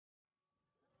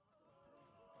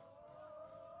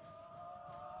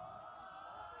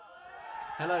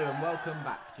Hello and welcome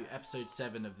back to episode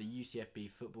 7 of the UCFB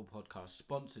Football Podcast,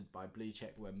 sponsored by Blue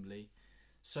Check Wembley.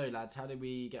 So lads, how did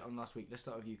we get on last week? Let's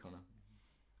start with you, Connor.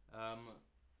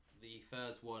 The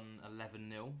Furs won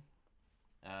 11-0.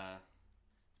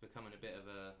 It's becoming a bit of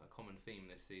a common theme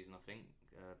this season, I think,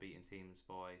 beating teams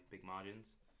by big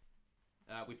margins.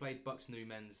 We played Bucks New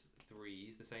Men's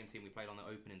Threes, the same team we played on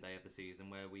the opening day of the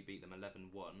season, where we beat them 11-1.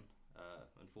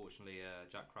 Unfortunately,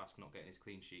 Jack Krask not getting his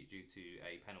clean sheet due to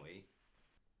a penalty.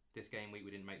 This game week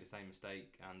we didn't make the same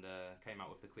mistake and came out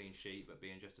with the clean sheet, but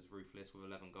being just as ruthless with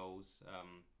 11 goals,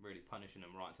 really punishing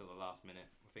them right until the last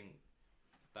minute. I think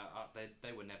that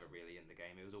they were never really in the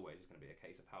game. It was always just going to be a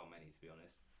case of how many, to be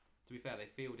honest. To be fair,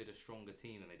 they fielded a stronger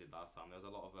team than they did last time. There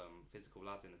was a lot of physical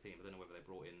lads in the team. I don't know whether they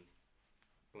brought in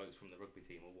blokes from the rugby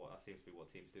team or what. That seems to be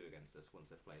what teams do against us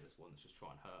once they've played us once, just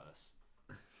try and hurt us.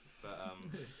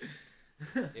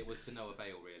 But it was to no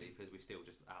avail really, because we still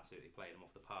just absolutely played them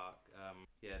off the park.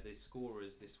 The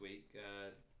scorers this week,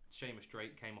 Seamus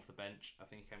Drake came off the bench. I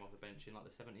think he came off the bench in like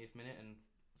the 70th minute and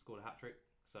scored a hat-trick,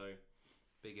 so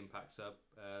big impact sub.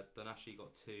 Donashi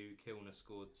got 2, Kilner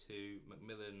scored 2,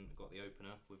 Macmillan got the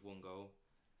opener with 1 goal,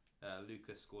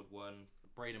 Lucas scored 1.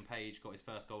 Braden Page got his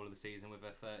first goal of the season with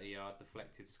a 30-yard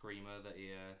deflected screamer that he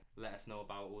let us know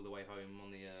about all the way home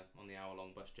on the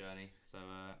hour-long bus journey. So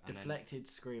deflected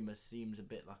screamer seems a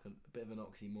bit like a bit of an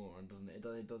oxymoron, doesn't it?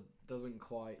 It doesn't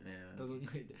quite. Yeah. Doesn't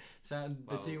sound.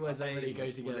 The two words don't really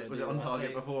go together. Was it on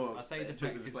target before? I say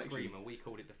deflected screamer. We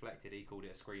called it deflected. He called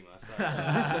it a screamer. So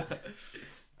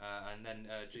and then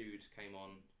Jude came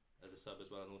on as a sub as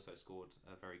well and also scored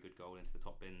a very good goal into the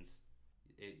top bins.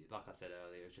 Like I said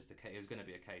earlier, it was going to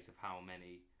be a case of how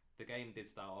many. The game did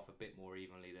start off a bit more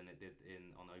evenly than it did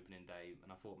on opening day, and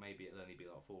I thought maybe it'd only be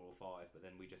like 4 or 5, but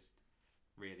then we just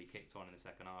really kicked on in the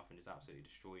second half and just absolutely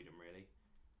destroyed them. Really,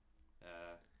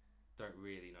 don't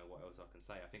really know what else I can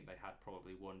say. I think they had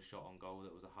probably 1 shot on goal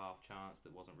that was a half chance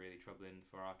that wasn't really troubling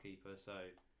for our keeper. So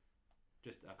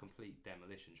just a complete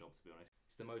demolition job, to be honest.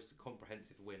 It's the most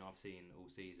comprehensive win I've seen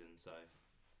all season, so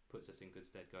puts us in good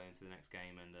stead going into the next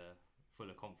game and. Full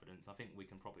of confidence. I think we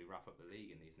can probably wrap up the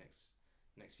league in these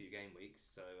next few game weeks.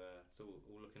 So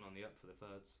all looking on the up for the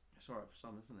Thirds. It's alright for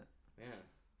some, isn't it? Yeah.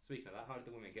 Speaking of that, how did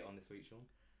the women get on this week, Sean?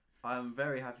 I'm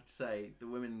very happy to say the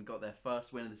women got their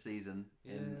first win of the season.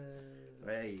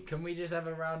 Hey. Can we just have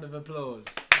a round of applause?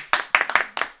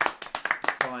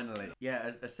 Finally. Yeah,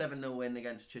 a 7-0 win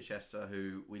against Chichester,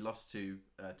 who we lost to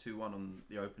 2-1 on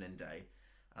the opening day.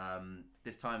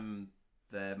 This time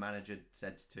their manager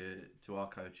said to our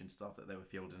coach and staff that they were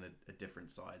fielding a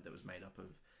different side that was made up of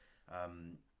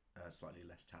slightly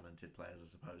less talented players, I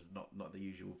suppose, not the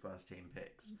usual first team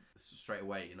picks. So straight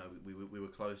away, we were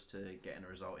close to getting a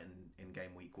result in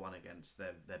game week 1 against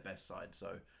their best side.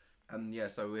 So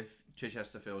so with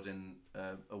Chichester fielding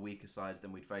a weaker side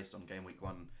than we'd faced on game week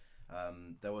 1,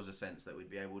 there was a sense that we'd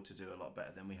be able to do a lot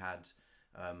better than we had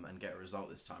and get a result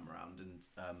this time around, and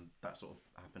that sort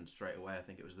of happened straight away. I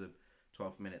think it was the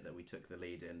 12th minute that we took the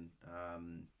lead in.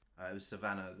 It was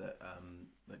Savannah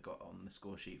that got on the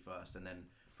score sheet first, and then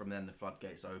from then the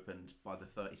floodgates opened. By the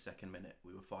 32nd minute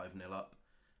we were 5-0 up,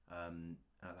 and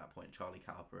at that point Charlie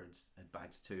Cowper had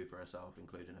bagged 2 for herself,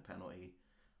 including a penalty.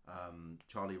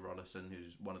 Charlie Rollison,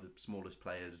 who's one of the smallest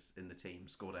players in the team,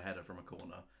 scored a header from a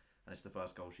corner, and it's the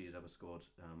first goal she's ever scored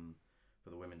for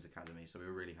the Women's Academy, so we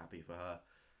were really happy for her.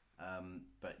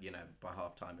 But by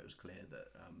half time it was clear that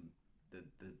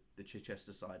the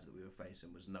Chichester side that we were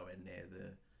facing was nowhere near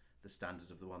the standard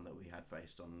of the one that we had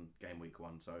faced on game week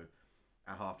 1. So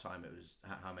at half time it was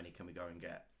how many can we go and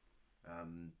get,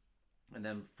 and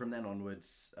then from then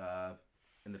onwards,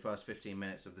 in the first 15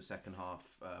 minutes of the second half,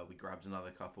 we grabbed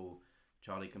another couple.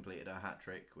 Charlie completed a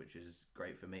hat-trick, which is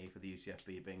great for me for the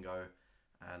UCFB bingo,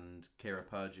 and Kira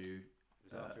Purdue.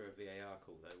 It was after a VAR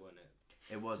call though, wasn't it?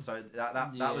 It was, so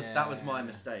that was my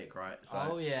mistake, right? So,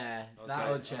 that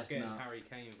old chestnut. Getting Harry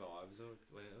Kane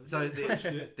vibes. So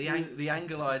the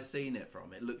angle I'd seen it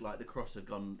from, it looked like the cross had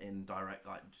gone in direct,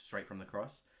 like straight from the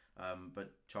cross.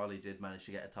 But Charlie did manage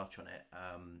to get a touch on it.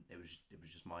 It was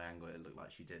just my angle. It looked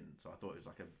like she didn't. So I thought it was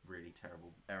like a really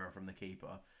terrible error from the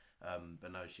keeper.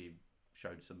 But no, she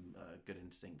showed some good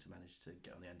instinct to manage to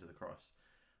get on the end of the cross.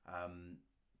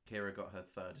 Kira got her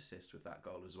 3rd assist with that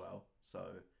goal as well.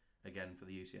 So again, for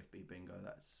the UCFB bingo,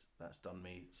 that's done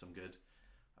me some good.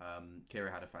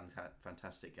 Kira had a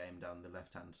fantastic game down the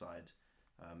left-hand side.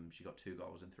 She got 2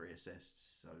 goals and 3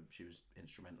 assists, so she was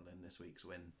instrumental in this week's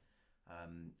win.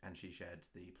 And she shared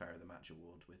the Player of the Match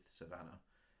award with Savannah.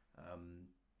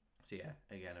 So yeah,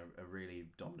 again, a really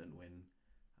dominant win.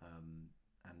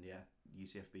 And yeah,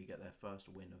 UCFB get their first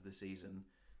win of the season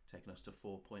taking us to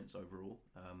 4 points overall.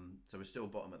 So we're still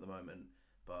bottom at the moment,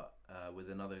 but with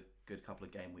another good couple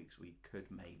of game weeks, we could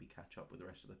maybe catch up with the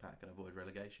rest of the pack and avoid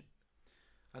relegation.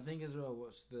 I think as well,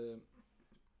 what's the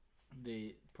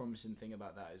promising thing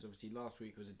about that is obviously last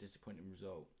week was a disappointing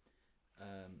result,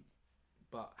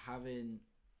 but having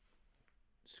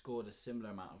scored a similar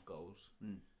amount of goals,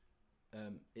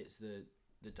 it's the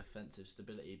defensive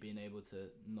stability, being able to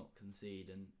not concede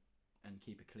and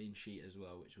keep a clean sheet as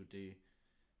well, which will do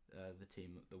the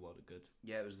team the world of good.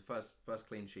 Yeah, it was the first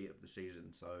clean sheet of the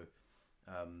season, so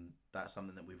that's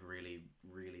something that we've really,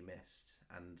 really missed,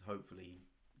 and hopefully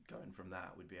going from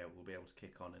that we'll be able to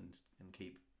kick on and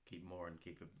keep more and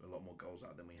keep a lot more goals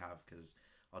out than we have, because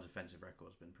our defensive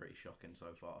record's been pretty shocking so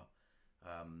far.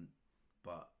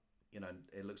 But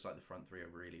it looks like the front three are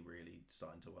really, really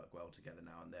starting to work well together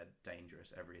now, and they're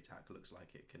dangerous. Every attack looks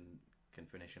like it can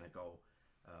finish in a goal.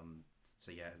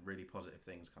 So yeah, really positive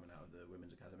things coming out of the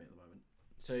Women's Academy at the moment.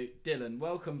 So Dylan,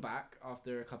 welcome back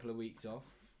after a couple of weeks off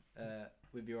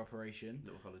with your operation.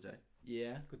 Little holiday.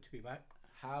 Yeah. Good to be back.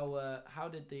 How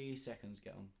did the seconds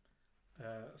get on?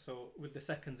 So with the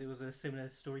seconds, it was a similar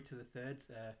story to the thirds.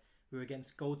 We were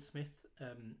against Goldsmith,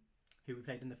 who we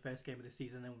played in the first game of the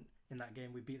season, and in that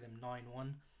game we beat them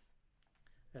 9-1.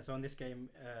 So in this game,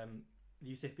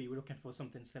 UCFB were looking for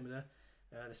something similar.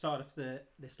 They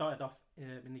started off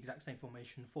in the exact same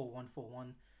formation,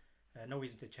 4-1-4-1. No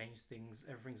reason to change things.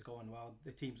 Everything's going well.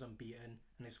 The team's unbeaten,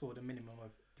 and they scored a minimum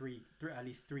of at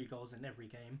least three goals in every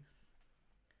game.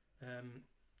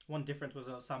 One difference was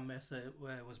that Sam Mercer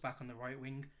was back on the right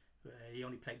wing. He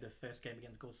only played the first game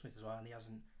against Goldsmith as well, and he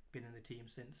hasn't been in the team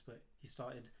since, but he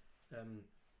started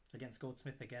against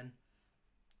Goldsmith again.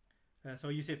 So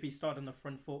UCFB started on the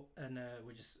front foot, and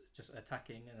we're just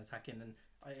attacking, and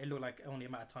it looked like only a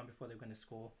matter of time before they were going to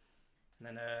score.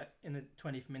 And then in the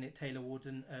 20th minute, Taylor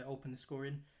Warden opened the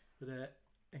scoring with an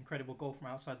incredible goal from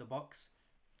outside the box.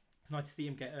 It's nice to see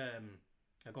him get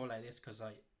a goal like this, because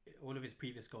all of his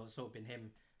previous goals have sort of been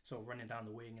him sort of running down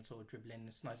the wing and sort of dribbling.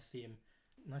 It's nice to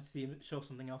see him show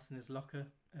something else in his locker.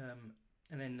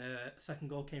 And then the second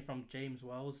goal came from James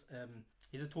Wells.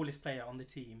 He's the tallest player on the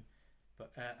team,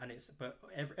 but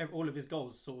all of his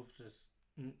goals sort of just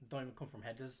don't even come from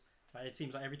headers. It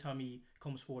seems like every time he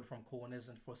comes forward from corners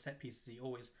and for set pieces,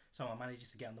 someone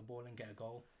manages to get on the ball and get a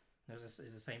goal. It's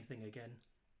the same thing again.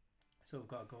 So we've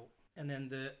got a goal. And then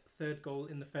the third goal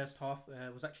in the first half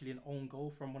was actually an own goal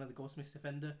from one of the Goldsmiths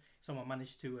defender. Someone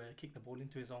managed to kick the ball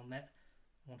into his own net,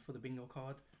 one for the bingo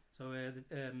card. So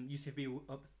UCFB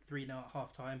were up 3-0 at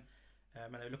half time,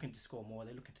 and they're looking to score more.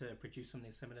 They're looking to produce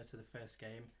something similar to the first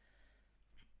game.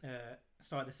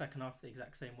 Started the second half the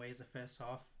exact same way as the first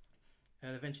half.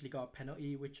 Eventually got a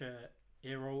penalty, which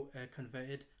Aero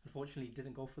converted. Unfortunately,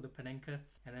 didn't go for the Panenka.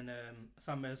 And then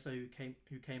Sam Mercer,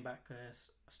 who came back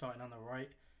starting on the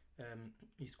right,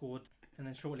 he scored. And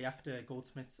then shortly after,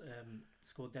 Goldsmith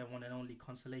scored their one and only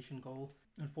consolation goal.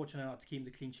 Unfortunately, not to keep the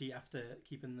clean sheet after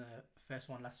keeping the first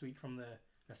one last week from the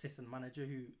assistant manager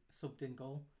who subbed in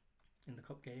goal in the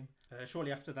cup game.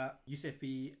 Shortly after that,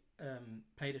 UCFB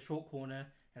played a short corner,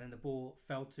 and then the ball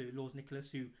fell to Laws Nicholas,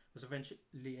 who was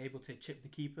eventually able to chip the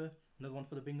keeper. Another one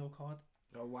for the bingo card.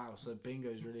 Oh wow, so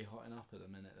bingo's really hotting up at the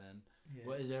minute then. Yeah.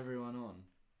 What is everyone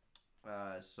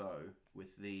on? So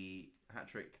with the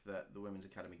hat-trick that the Women's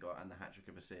Academy got and the hat-trick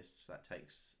of assists, that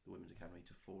takes the Women's Academy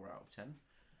to 4 out of 10.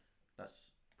 That's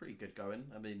pretty good going.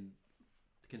 I mean,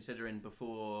 considering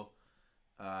before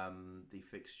the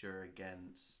fixture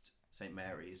against St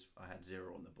Mary's, I had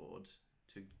 0 on the board.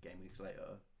 2 game weeks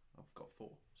later, I've got 4.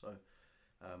 So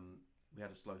we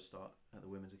had a slow start at the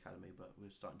Women's Academy, but we're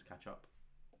starting to catch up.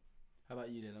 How about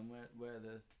you, Dylan? Where are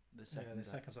the seconds? The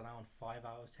seconds are now on 5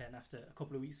 out of 10. After a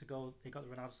couple of weeks ago, they got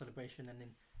the Ronaldo celebration, and in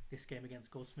this game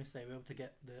against Goldsmiths, they were able to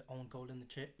get the own goal in the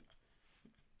chip.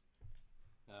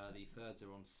 The thirds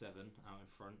are on 7 out in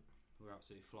front. We're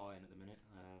absolutely flying at the minute.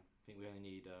 I think we only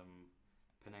need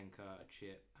Panenka, a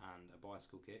chip, and a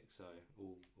bicycle kick, so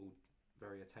all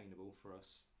very attainable for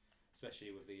us.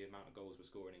 Especially with the amount of goals we're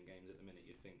scoring in games at the minute,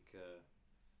 you'd think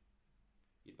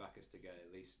you'd back us to get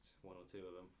at least 1 or 2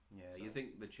 of them. Yeah, so. You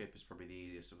think the chip is probably the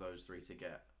easiest of those 3 to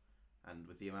get, and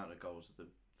with the amount of goals that the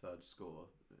third score,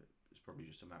 it's probably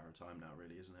just a matter of time now,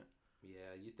 really, isn't it?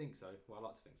 Yeah, you'd think so. Well, I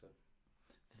like to think so.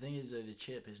 The thing is, though, the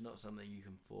chip is not something you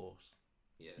can force.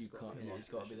 Yeah, it's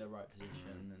got to be the right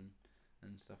position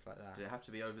and stuff like that. Does it have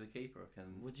to be over the keeper?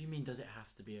 What do you mean? Does it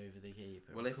have to be over the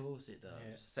keeper? Well, of course it does.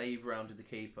 Yeah. Say you've rounded the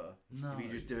keeper. No. If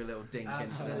you just do a little dink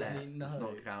into the net, it's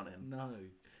not counting. No,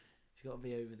 it's got to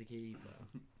be over the keeper.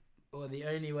 Or the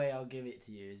only way I'll give it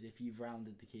to you is if you've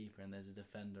rounded the keeper and there's a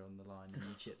defender on the line and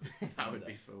you chip the defender. That would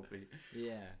be filthy.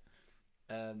 Yeah.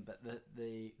 But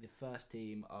the first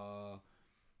team are...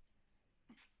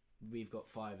 We've got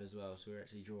 5 as well, so we're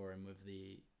actually drawing with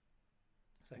the...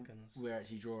 Seconds. We're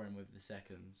actually drawing with the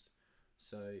seconds.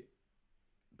 So...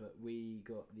 But we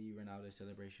got the Ronaldo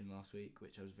celebration last week,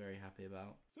 which I was very happy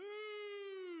about.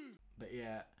 But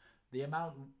yeah, the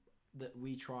amount that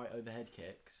we try overhead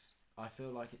kicks, I feel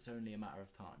like it's only a matter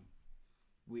of time.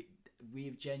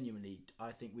 We've genuinely,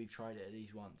 I think we've tried it at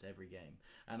least once every game.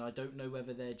 And I don't know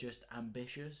whether they're just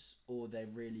ambitious or they're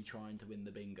really trying to win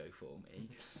the bingo for me.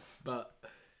 But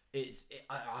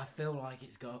I feel like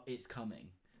it's coming.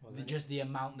 Just the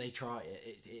amount they try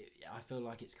it, I feel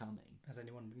like it's coming. Has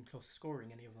anyone been close to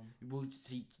scoring any of them? Well,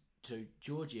 see, so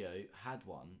Giorgio had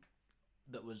one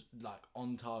that was like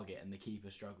on target and the keeper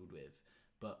struggled with,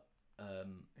 but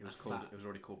it was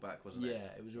already called back, wasn't it?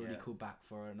 Yeah, it was already called back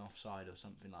for an offside or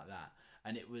something like that.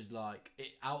 And it was like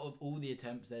out of all the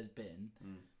attempts there's been,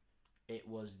 it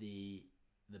was the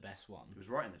best one. It was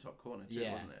right in the top corner too,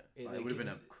 wasn't it? It would have been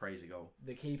a crazy goal.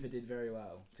 The keeper did very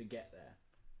well to get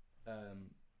there,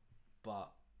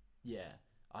 but yeah.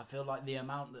 I feel like the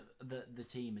amount that the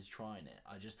team is trying it,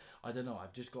 I don't know,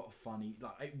 I've just got a funny...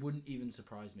 Like, it wouldn't even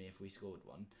surprise me if we scored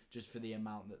one, just for the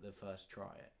amount that the first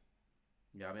try it.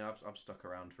 Yeah, I mean, I've stuck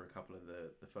around for a couple of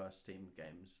the first team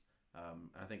games, and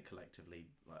I think collectively,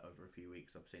 like over a few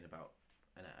weeks, I've seen about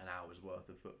an hour's worth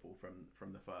of football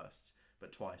from the first,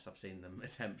 but twice I've seen them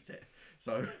attempt it.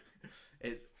 So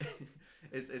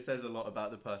it says a lot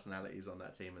about the personalities on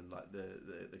that team and like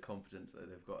the confidence that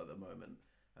they've got at the moment.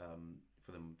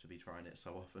 For them to be trying it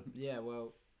so often. Yeah,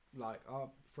 well, like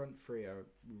our front three are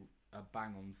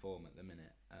bang on form at the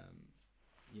minute.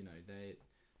 You know,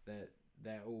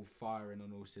 they're all firing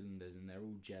on all cylinders and they're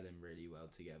all gelling really well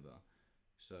together.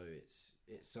 So it's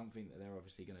something that they're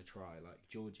obviously going to try. Like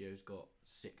Giorgio's got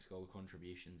 6 goal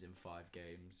contributions in 5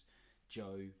 games.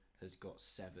 Joe has got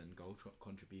 7 goal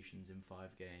contributions in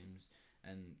 5 games,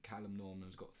 and Callum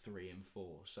Norman's got 3 and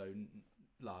 4. So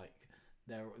like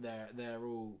they're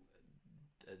all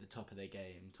at the top of their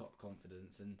game, top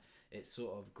confidence, and it's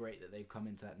sort of great that they've come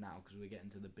into that now because we're getting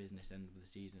to the business end of the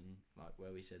season, like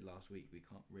where we said last week we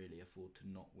can't really afford to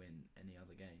not win any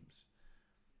other games.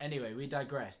 Anyway, we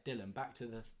digress. Dylan, back to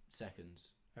the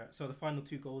seconds. So the final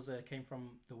 2 goals came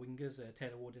from the wingers,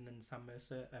 Taylor Warden and Sam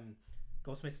Mercer.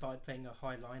 Goldsmith started playing a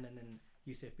high line and then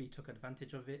UCFB took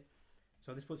advantage of it.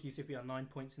 So this puts UCFB on 9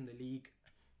 points in the league,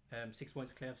 6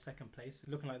 points clear of second place.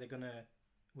 Looking like they're going to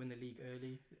win the league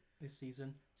early this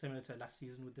season, similar to last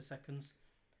season with the seconds.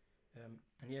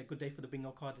 And yeah, good day for the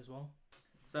bingo card as well.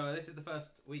 So this is the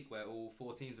first week where all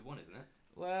 4 teams have won, isn't it?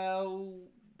 Well,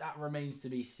 that remains to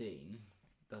be seen,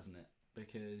 doesn't it?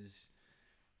 Because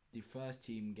the first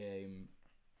team game,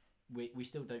 we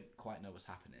still don't quite know what's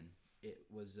happening. It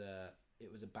was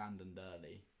abandoned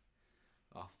early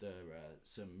after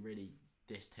some really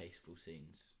distasteful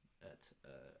scenes at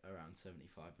around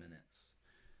 75 minutes.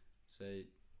 So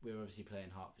we were obviously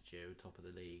playing Hertfordshire, top of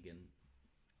the league, and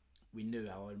we knew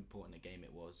how important a game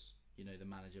it was. You know, the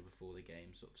manager before the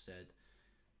game sort of said,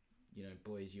 you know,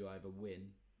 boys, you either win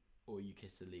or you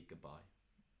kiss the league goodbye.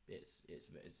 It's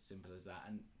as simple as that.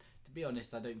 And to be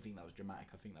honest, I don't think that was dramatic.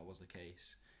 I think that was the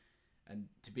case. And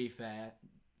to be fair,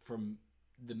 from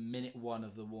the minute 1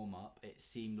 of the warm-up, it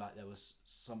seemed like there was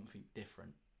something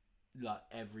different. Like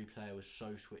every player was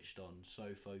so switched on,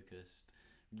 so focused,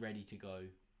 ready to go.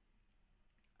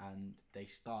 And they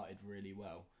started really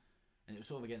well. And it was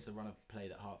sort of against the run of play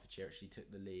that Hertfordshire actually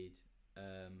took the lead.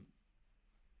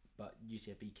 But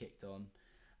UCFB kicked on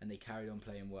and they carried on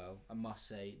playing well. I must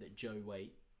say that Joe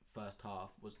Waite, first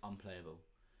half, was unplayable.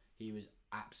 He was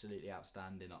absolutely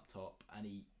outstanding up top, and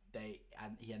he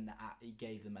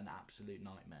gave them an absolute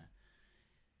nightmare.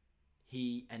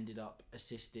 He ended up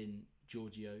assisting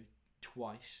Giorgio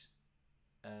twice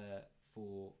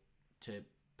to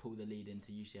pull the lead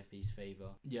into UCFB's favour.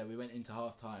 Yeah, we went into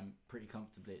half-time pretty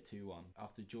comfortably at 2-1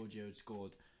 after Giorgio had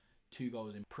scored 2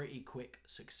 goals in pretty quick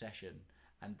succession,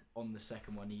 and on the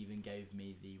second one he even gave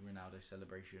me the Ronaldo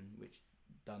celebration, which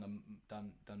done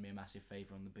me a massive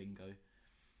favour on the bingo.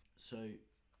 So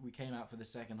we came out for the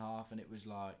second half and it was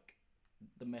like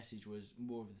the message was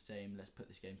more of the same, let's put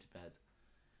this game to bed.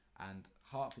 And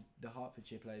the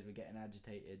Hertfordshire players were getting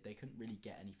agitated. They couldn't really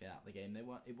get anything out of the game.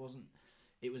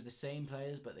 It was the same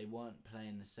players, but they weren't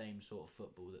playing the same sort of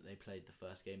football that they played the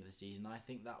first game of the season. I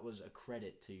think that was a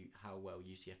credit to how well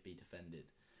UCFB defended.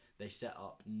 They set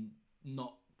up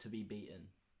not to be beaten,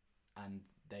 and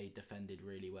they defended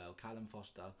really well. Callum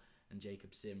Foster and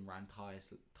Jacob Sim ran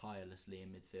tirelessly in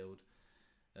midfield.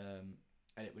 And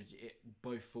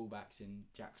both fullbacks in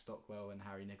Jack Stockwell and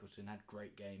Harry Nicholson had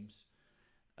great games,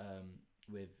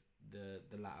 with the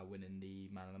latter winning the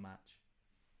man of the match.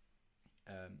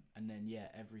 And then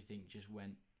everything just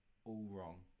went all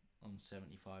wrong on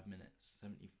 75 minutes,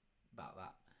 about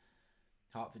that.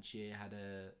 Hertfordshire had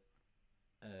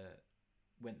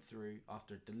went through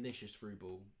after a delicious through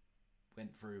ball,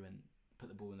 went through and put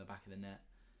the ball in the back of the net,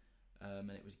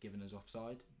 and it was given as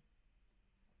offside,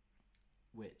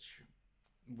 which,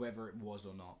 whether it was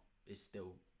or not, is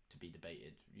still to be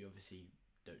debated. You obviously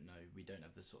don't know. We don't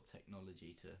have the sort of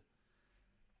technology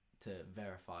to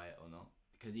verify it or not,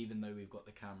 because even though we've got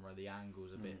the camera, the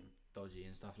angle's a bit dodgy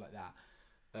and stuff like that.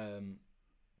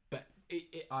 But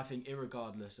I think,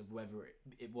 irregardless of whether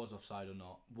it was offside or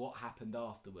not, what happened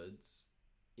afterwards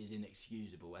is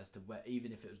inexcusable. As to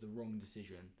even if it was the wrong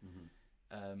decision,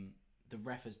 the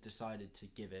ref has decided to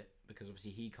give it, because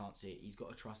obviously he can't see it. He's got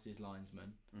to trust his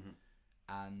linesman,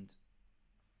 and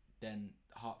then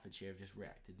Hertfordshire have just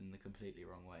reacted in the completely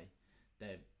wrong way.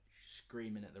 They're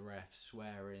screaming at the ref,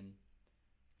 swearing.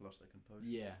 Lost their composure.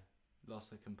 Yeah, lost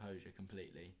their composure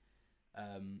completely.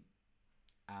 And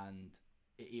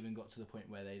it even got to the point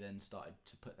where they then started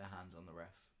to put their hands on the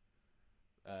ref,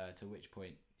 to which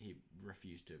point he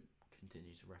refused to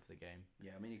continue to ref the game.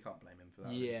 Yeah, I mean, you can't blame him for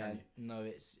that. Yeah, can you? no,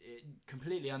 it's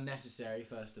completely unnecessary.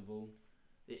 First of all,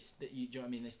 it's that do you know what I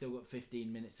mean? They still got 15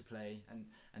 minutes to play, and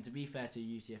to be fair to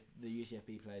the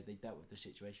UCFB players, they dealt with the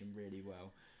situation really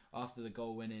well. After the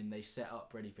goal went in, they set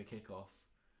up ready for kickoff,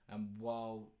 and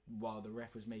while the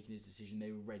ref was making his decision,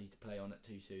 they were ready to play on at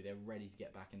 2-2. They were ready to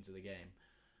get back into the game.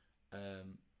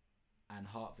 And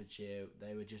Hertfordshire,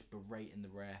 they were just berating the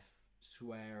ref,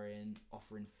 swearing,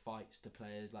 offering fights to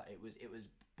players. Like, it was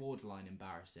borderline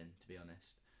embarrassing, to be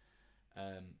honest.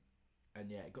 And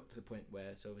it got to the point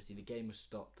where, so obviously the game was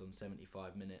stopped on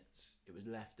 75 minutes. It was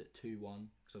left at 2-1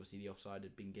 because obviously the offside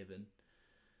had been given.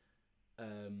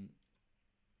 And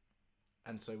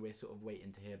so we're sort of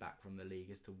waiting to hear back from the league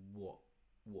as to what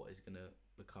is going to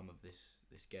become of this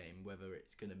game. Whether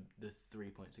it's going to, the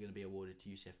 3 points are going to be awarded to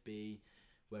UCFB,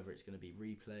 whether it's going to be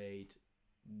replayed,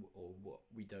 or what,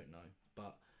 we don't know.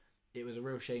 But it was a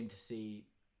real shame to see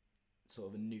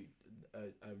sort of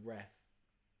a ref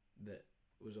that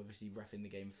was obviously reffing the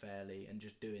game fairly and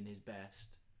just doing his best,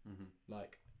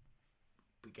 like,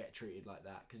 but get treated like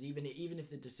that. Because even if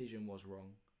the decision was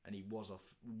wrong and he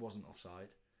wasn't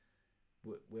offside,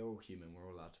 we're all human. We're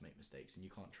all allowed to make mistakes, and you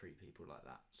can't treat people like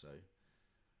that. So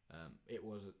it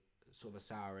was sort of a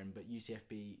sour end, but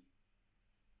UCFB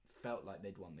felt like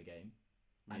they'd won the game,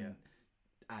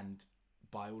 and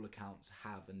by all accounts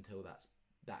have, until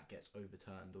that gets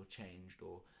overturned or changed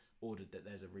or ordered that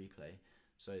there's a replay.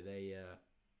 So they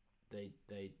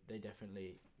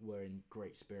definitely were in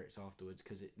great spirits afterwards,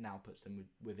 because it now puts them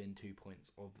within 2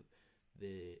 points of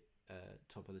the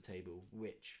top of the table,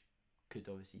 which could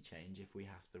obviously change if we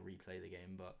have to replay the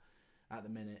game. But at the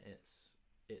minute,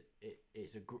 it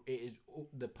is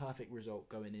the perfect result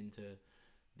going into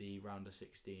the round of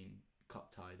 16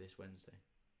 cup tie this Wednesday.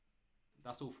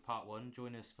 That's all for part one.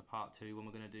 Join us for part two, when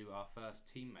we're going to do our first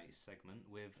teammates segment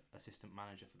with assistant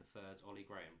manager for the Thirds, Ollie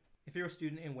Graham. If you're a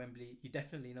student in Wembley, you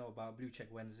definitely know about Blue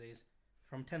Check Wednesdays.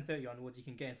 From 10:30 onwards, you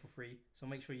can get in for free, so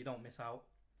make sure you don't miss out.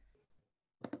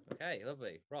 Okay,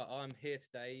 lovely. Right, I'm here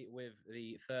today with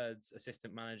the Thirds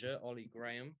assistant manager, Ollie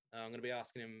Graham. I'm going to be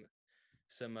asking him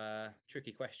some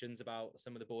tricky questions about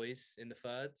some of the boys in the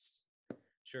Thirds.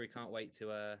 Sure, he can't wait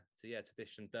to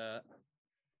dish some dirt.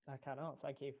 I cannot.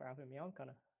 Thank you for having me on,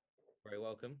 Connor. Very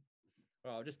welcome.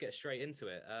 Right, I'll just get straight into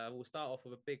it. We'll start off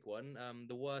with a big one.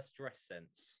 The worst dress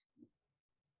sense.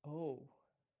 Oh,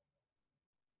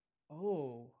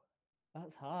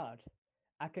 that's hard.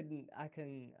 I can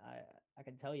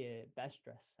tell you best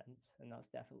dress sense, and that's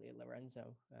definitely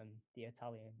Lorenzo. The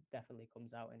Italian definitely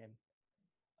comes out in him.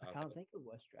 I can't think of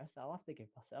worst dress. I'll have to give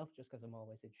myself, just because I'm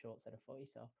always in shorts at a footy.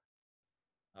 So.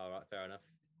 All right, fair enough.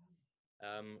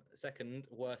 Second,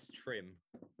 worst trim.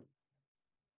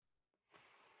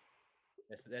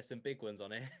 There's some big ones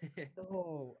on it.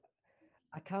 Oh,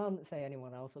 I can't say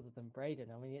anyone else other than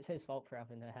Braden. I mean, it's his fault for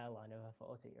having the hairline of a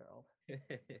 40-year-old.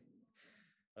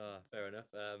 Fair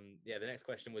enough. The next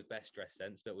question was best dress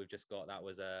sense, but we've just got that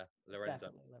was Lorenzo.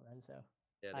 Definitely Lorenzo.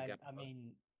 Yeah, I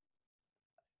mean,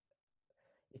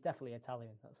 it's definitely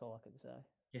Italian. That's all I can say.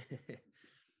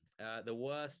 The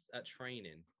worst at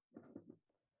training.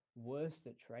 Worst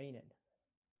at training.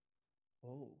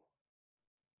 Oh.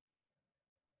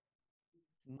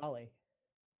 Marley.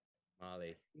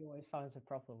 He always finds a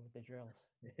problem with the drills.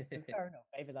 Fair enough.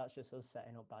 Maybe that's just us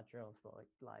setting up bad drills, but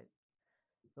like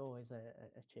there's always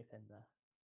a chip in there.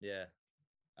 Yeah.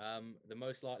 The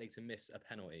most likely to miss a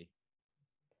penalty.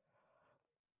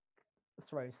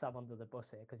 Throw Sam under the bus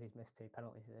here because he's missed 2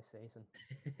 penalties this season.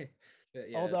 But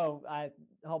yeah, Although I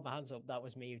hold my hands up, that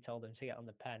was me who told him to get on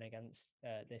the pen against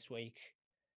this week.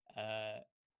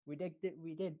 We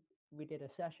did a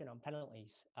session on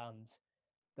penalties, and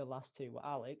the last 2 were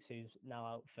Alex, who's now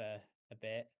out for a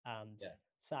bit, and Yeah.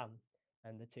 Sam.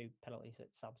 And the 2 penalties that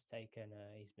Sam's taken,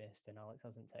 he's missed, and Alex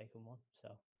hasn't taken one.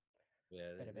 So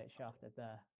yeah, been a bit shafted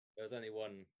there. there was only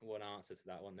one answer to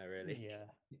that, wasn't there? Really? Yeah,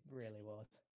 really was.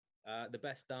 The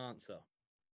best dancer.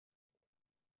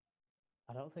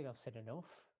 I don't think I've said enough.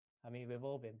 I mean, we've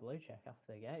all been blue check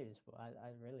after the games, but I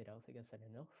really don't think I've said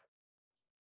enough.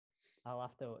 I'll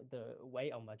have to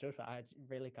wait on my judgment. I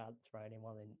really can't throw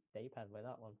anyone in deep end with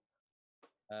that one.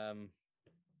 Do you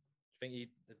think you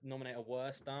nominate a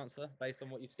worse dancer based on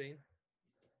what you've seen?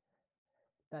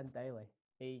 Ben Daly.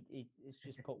 He's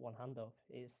just put one hand up.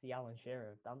 It's the Alan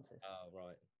Shearer of dances. Oh,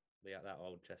 right. That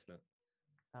old chestnut.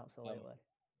 Absolutely.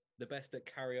 The best at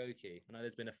karaoke. I know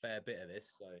there's been a fair bit of this,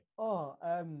 so. Oh,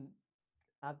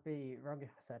 I'd be wrong if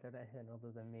I said anything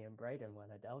other than me and Braden when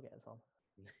Adele gets on.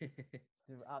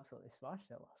 We absolutely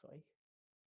smashed it last week.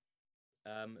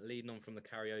 Leading on from the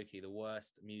karaoke, the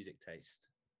worst music taste.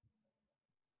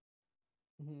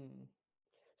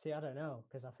 See, I don't know,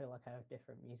 because I feel like I have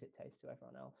different music taste to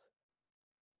everyone else.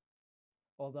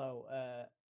 Although,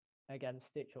 again,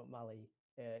 Stitch Up Mally,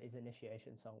 his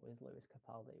initiation song was Lewis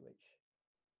Capaldi, which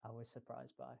I was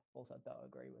surprised by. Also, don't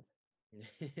agree with.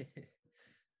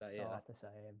 So I'll have to say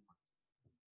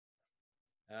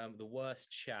him. The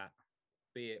worst chat,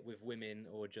 be it with women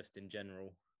or just in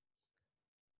general.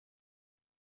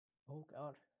 Oh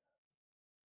God.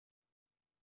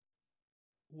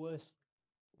 Worst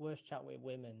chat with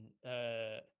women.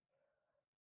 I'd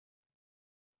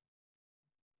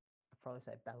probably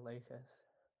say Ben Lucas.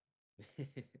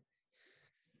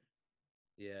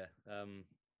 Yeah. I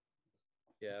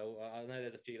know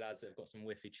there's a few lads that have got some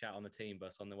whiffy chat on the team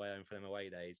bus on the way home for them away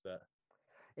days, but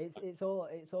it's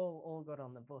all good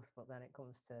on the bus, but then it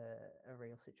comes to a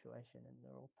real situation and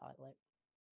they're all tight-lipped.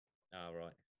 Oh,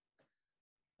 right.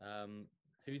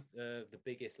 Who's the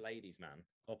biggest ladies' man?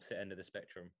 Opposite end of the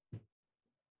spectrum.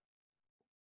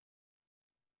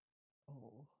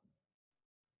 Oh,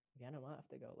 again, I might have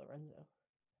to go Lorenzo.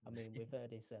 I mean, we've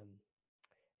heard his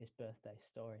birthday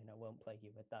story, and I won't plague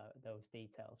you with those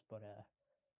details, but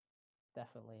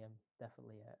definitely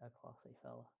a classy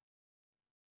fella.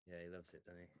 Yeah, he loves it,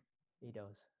 doesn't he? He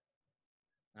does.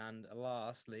 And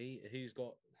lastly, who's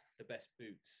got the best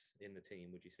boots in the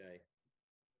team, would you say?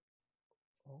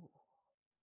 Oh.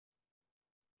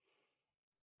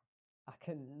 I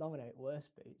can nominate worse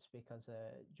boots because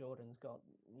Jordan's got,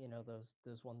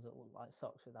 those ones that look like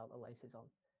socks without the laces on.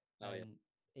 Oh, yeah.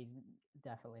 He's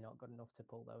definitely not good enough to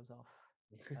pull those off.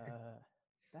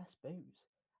 Best boots.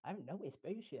 I haven't noticed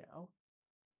boots,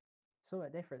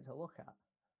 Something different to look at.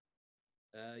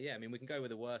 Yeah, I mean, we can go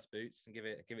with the worst boots and give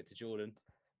it to Jordan.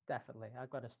 Definitely. I've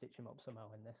got to stitch him up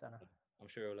somehow in this, Anna. I'm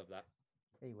sure he'll love that.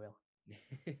 He will.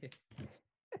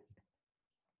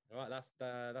 All right,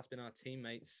 that's been our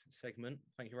teammates segment.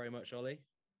 Thank you very much, Ollie.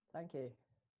 Thank you.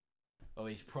 Oh,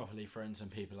 he's properly thrown some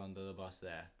people under the bus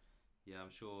there. Yeah,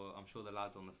 I'm sure the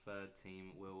lads on the third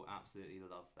team will absolutely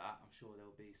love that. I'm sure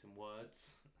there'll be some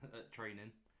words at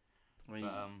training. I mean,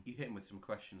 you hit him with some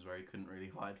questions where he couldn't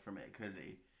really hide from it, could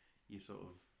he? You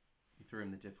threw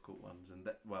him the difficult ones, and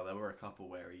there were a couple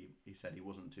where he said he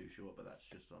wasn't too sure, but that's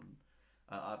just on.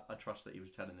 I trust that he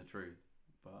was telling the truth,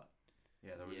 but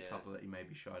yeah, there was a couple that he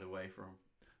maybe shied away from,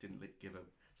 didn't give a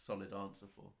solid answer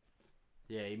for.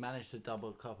 Yeah, he managed to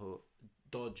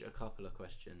dodge a couple of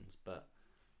questions, but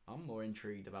I'm more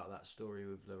intrigued about that story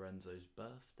with Lorenzo's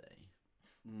birthday.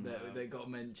 That got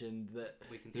mentioned. That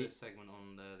we can do a segment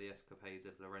on the escapades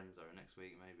of Lorenzo next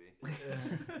week, maybe.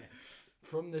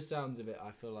 From the sounds of it,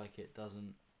 I feel like it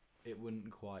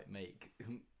wouldn't quite make.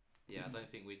 Yeah, I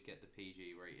don't think we'd get the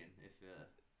PG rating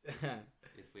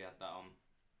if we had that on.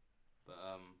 But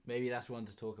maybe that's one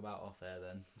to talk about off air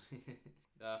then.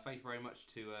 Thank you very much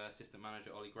to assistant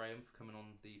manager Ollie Graham for coming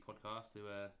on the podcast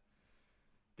to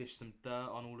dish some dirt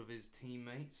on all of his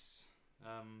teammates.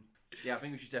 Yeah, I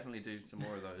think we should definitely do some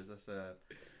more of those. That's a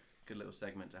good little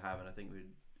segment to have, and I think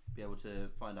we'd be able to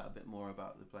find out a bit more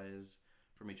about the players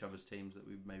from each other's teams that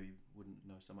we maybe wouldn't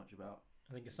know so much about.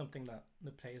 I think it's something that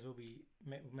the players will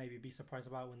maybe be surprised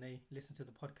about when they listen to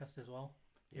the podcast as well.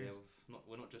 Yeah,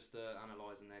 we're not just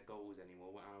analysing their goals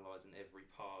anymore. We're analysing every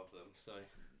part of them. So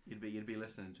you'd be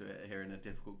listening to it, hearing a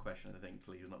difficult question, and think,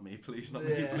 please not me, please not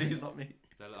me, please not me.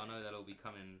 I know they'll all be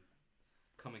coming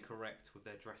correct with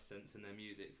their dress sense and their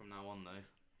music from now on,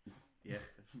 though. Yeah,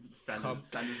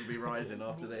 standards will be rising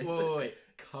after this. Wait,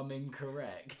 coming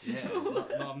correct. Yeah,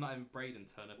 I'm not even Braden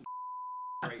Turner.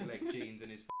 Great leg jeans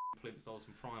and his plimsolls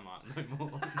from Primark no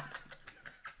more.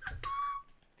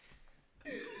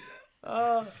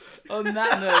 On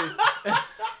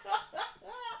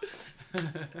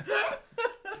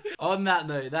that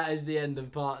note, that is the end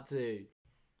of part 2.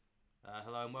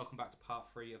 Hello and welcome back to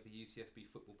part 3 of the UCFB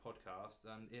Football Podcast.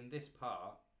 And in this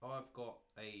part, I've got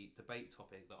a debate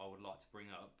topic that I would like to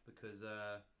bring up because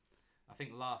I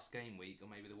think last game week, or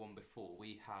maybe the one before,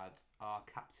 we had our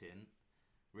captain,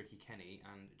 Ricky Kenny,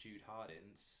 and Jude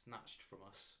Harding snatched from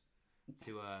us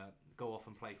to go off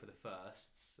and play for the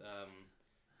firsts.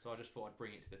 So I just thought I'd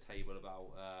bring it to the table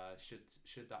about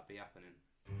should that be happening?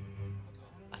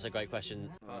 That's a great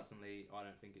question. Personally, I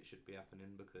don't think it should be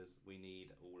happening because we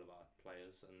need all of our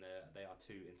players, and they are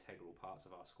 2 integral parts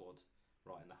of our squad,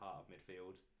 right in the heart of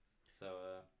midfield. So,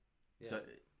 yeah.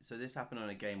 So this happened on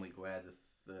a game week where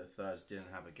the thirds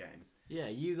didn't have a game. Yeah,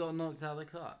 you got knocked out of the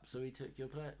cup, so we took your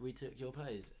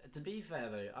plays. To be fair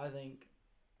though, I think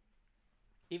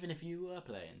even if you were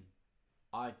playing,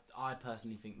 I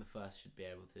personally think the first should be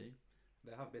able to.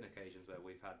 There have been occasions where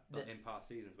we've had in past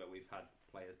seasons where we've had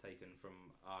players taken from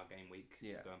our game week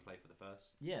to go and play for the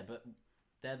first. Yeah, but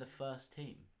they're the first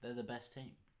team. They're the best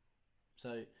team.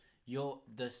 So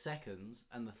the seconds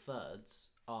and the thirds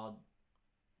are,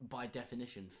 by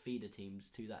definition, feeder teams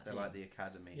to that They're team. like the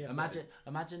academy. Yeah,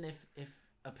 imagine if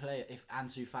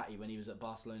Ansu Fati, when he was at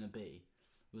Barcelona B,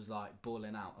 was like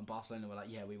balling out, and Barcelona were like,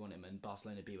 yeah, we want him, and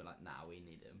Barcelona B were like, nah, we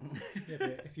need him. Yeah,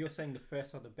 but if you're saying the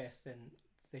first are the best, then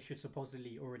they should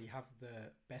supposedly already have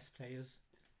the best players.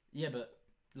 Yeah, but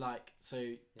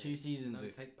 2 seasons ago,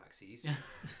 take backsies.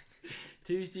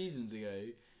 2 seasons ago,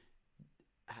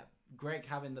 Greg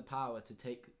having the power to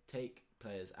take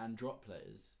players and drop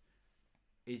players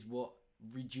is what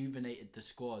rejuvenated the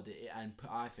squad and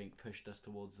I think pushed us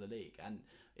towards the league. And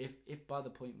if by the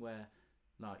point where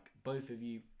both of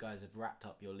you guys have wrapped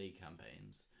up your league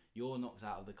campaigns, you're knocked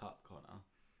out of the cup, Connor.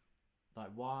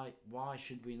 Why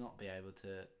should we not be able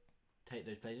to take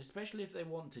those players, especially if they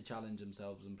want to challenge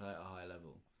themselves and play at a high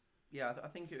level? Yeah, I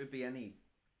think it would be any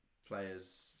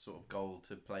player's sort of goal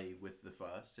to play with the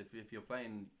first. If you're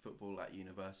playing football at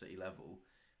university level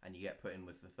and you get put in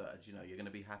with the third, you're going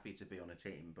to be happy to be on a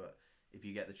team. But if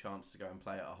you get the chance to go and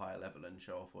play at a higher level and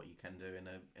show off what you can do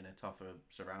in a tougher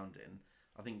surrounding,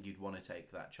 I think you'd want to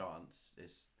take that chance.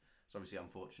 It's obviously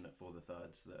unfortunate for the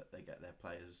thirds that they get their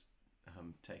players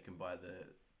taken by the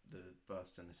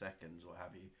first and the seconds, what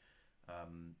have you.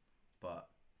 But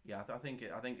yeah, I think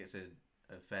it's a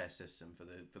fair system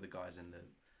for the guys in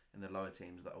the lower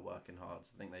teams that are working hard.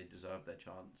 I think they deserve their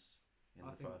chance in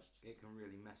the first. It can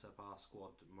really mess up our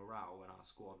squad morale and our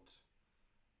squad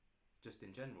just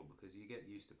in general, because you get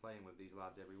used to playing with these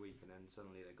lads every week and then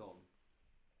suddenly they're gone.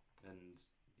 And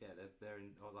yeah, they're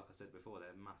in, like I said before,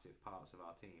 they're massive parts of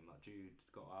our team. Like Jude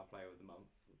got our player of the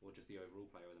month, or just the overall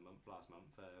player of the month last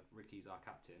month. Ricky's our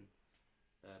captain.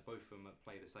 Both of them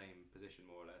play the same position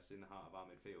more or less in the heart of our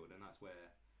midfield, and that's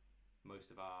where most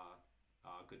of our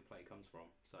good play comes from.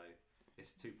 So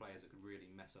it's 2 players that could really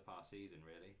mess up our season,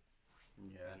 really.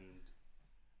 Yeah. And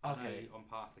I know on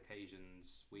past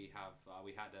occasions we had I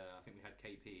think we had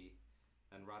KP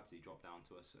and Radzi drop down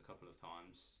to us a couple of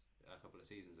times a couple of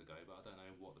seasons ago, but I don't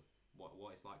know what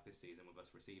it's like this season with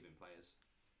us receiving players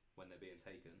when they're being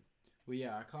taken. Well,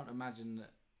 yeah, I can't imagine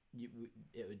that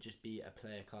it would just be a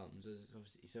player comes.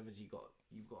 It's obviously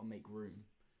you've got to make room,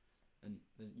 and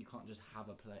you can't just have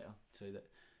a player.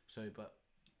 But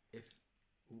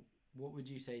what would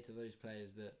you say to those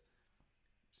players that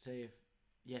say if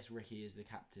yes, Ricky is the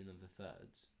captain of the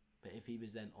thirds, but if he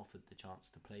was then offered the chance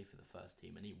to play for the first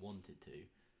team and he wanted to,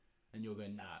 and you're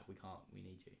going, nah, we can't, we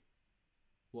need you.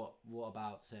 What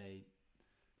about, say,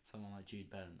 someone like Jude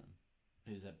Bellingham,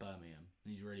 who's at Birmingham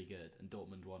and he's really good, and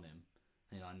Dortmund want him,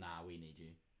 and you're like, nah, we need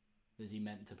you. Is he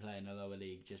meant to play in a lower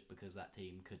league just because that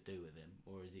team could do with him,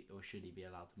 or should he be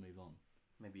allowed to move on?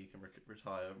 Maybe you can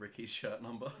retire Ricky's shirt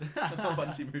number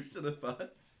once he moves to the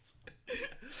first.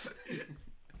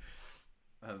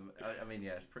 I mean,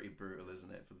 yeah, it's pretty brutal,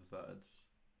 isn't it, for the thirds?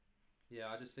 Yeah,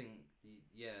 I just think,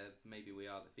 maybe we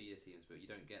are the feeder teams, but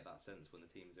you don't get that sense when the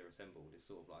teams are assembled. It's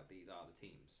sort of like these are the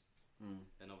teams.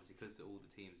 And obviously, because all the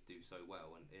teams do so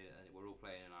well, and we're all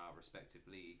playing in our respective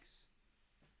leagues,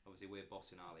 obviously we're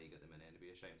bossing our league at the minute, and it'd be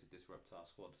a shame to disrupt our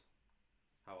squad,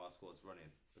 how our squad's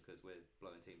running, because we're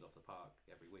blowing teams off the park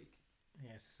every week.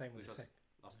 Yeah, it's the same with the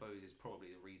I suppose is probably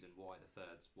the reason why the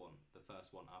first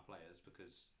want our players,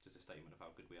 because just a statement of how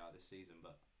good we are this season,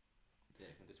 but yeah,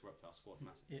 it can disrupt our squad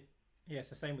massively. Yeah, it's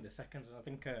the same with the seconds, and I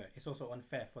think it's also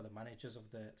unfair for the managers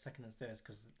of the second and thirds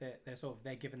because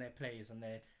they're given their players and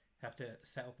they have to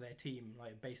set up their team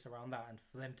like based around that, and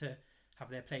for them to have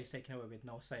their players taken over with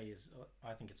no say is,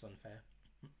 I think it's unfair.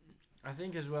 I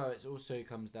think as well, it also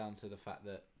comes down to the fact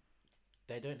that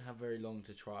they don't have very long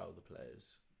to trial the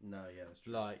players. No, yeah, that's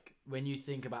true. Like when you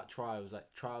think about trials,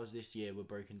 like trials this year were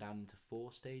broken down into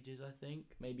 4 stages, I think,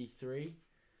 maybe 3.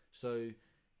 So,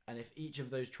 and if each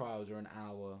of those trials are an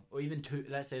hour or even 2,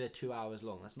 let's say they're 2 hours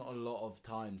long, that's not a lot of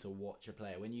time to watch a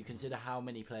player. When you consider how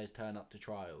many players turn up to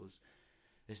trials,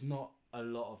 it's not a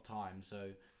lot of time.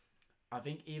 So, I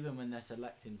think even when they're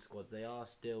selecting squads,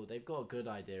 they've got a good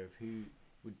idea of who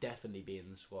would definitely be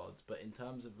in the squads. But in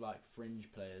terms of like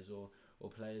fringe players or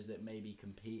players that may be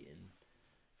competing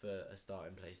for a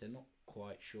starting place, they're not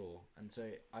quite sure, and so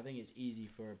I think it's easy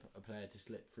for a player to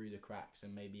slip through the cracks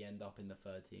and maybe end up in the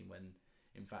third team when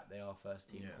in fact they are first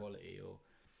team quality, or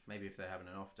maybe if they're having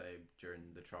an off day during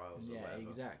the trials or whatever.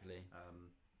 Exactly.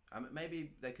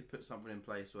 Maybe they could put something in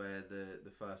place where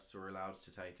the firsts are allowed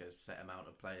to take a set amount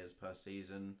of players per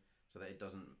season so that it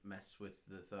doesn't mess with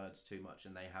the thirds too much,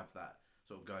 and they have that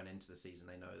sort of going into the season,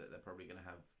 they know that they're probably going to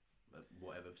have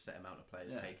whatever set amount of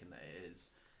players taken that it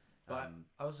is. But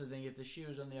I also think if the shoe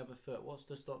is on the other foot, what's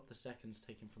to stop the seconds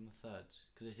taken from the thirds?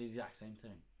 Because it's the exact same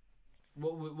thing.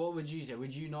 What would you say?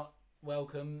 Would you not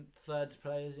welcome third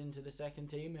players into the second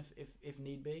team if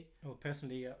need be? Well,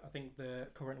 personally, I think the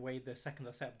current way the seconds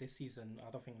are set up this season,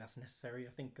 I don't think that's necessary.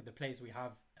 I think the players we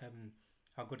have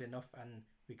are good enough, and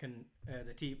we can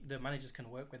the managers can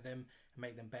work with them and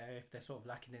make them better if they're sort of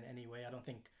lacking in any way. I don't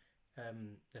think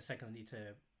the seconds need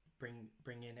to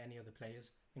bring in any other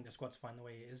players. I think the squad's fine the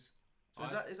way it is. So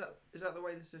is that the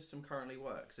way the system currently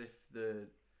works?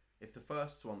 If the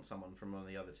firsts want someone from one of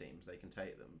the other teams, they can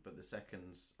take them, but the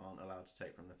seconds aren't allowed to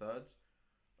take from the thirds?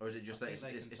 Or is it just that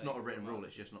it's not a written rule,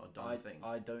 it's just not a done thing?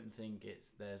 I don't think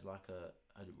there's like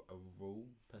a rule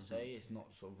per se. It's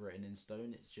not sort of written in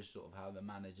stone. It's just sort of how the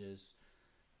managers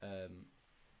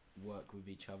work with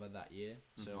each other that year.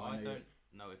 So I don't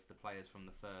know if the players from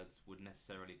the thirds would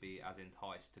necessarily be as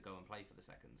enticed to go and play for the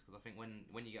seconds, because I think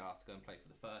when you get asked to go and play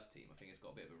for the first team, I think it's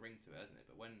got a bit of a ring to it, hasn't it?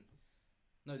 But when,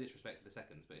 no disrespect to the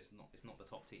seconds, but it's not the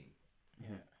top team.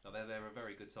 Yeah. So they're a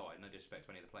very good side, no disrespect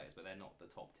to any of the players, but they're not the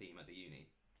top team at the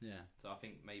uni. Yeah. So I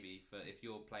think maybe if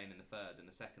you're playing in the thirds and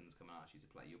the seconds come and ask you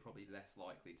to play, you're probably less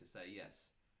likely to say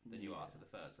yes than you are to the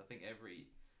thirds. So I think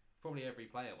probably every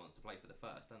player wants to play for the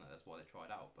first, don't they? That's why they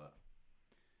tried out, but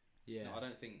yeah. No,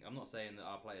 I'm not saying that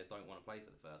our players don't want to play for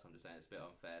the first. I'm just saying it's a bit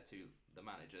unfair to the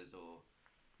managers or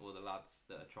the lads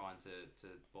that are trying to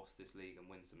boss this league and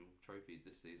win some trophies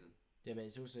this season. Yeah, but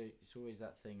it's always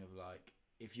that thing of like,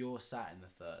 if you're sat in the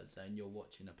thirds and you're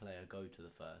watching a player go to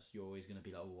the first, you're always going to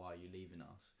be like, well, why are you leaving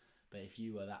us? But if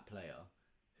you were that player,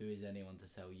 who is anyone to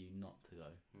tell you not to go?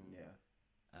 Yeah.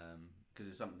 Because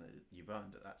it's something that you've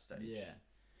earned at that stage. Yeah,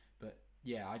 but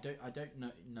yeah, I don't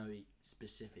know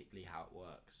specifically how it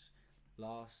works.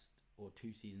 Last or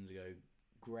 2 seasons ago,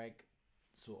 Greg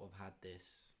sort of had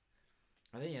this.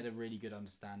 I think he had a really good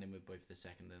understanding with both the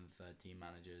second and the third team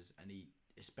managers, and he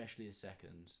especially the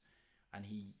seconds, and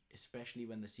he especially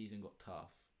when the season got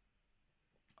tough.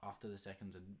 After the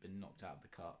seconds had been knocked out of the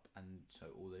cup, and so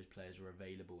all those players were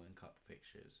available in cup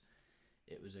fixtures,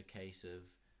 it was a case of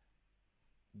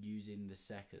using the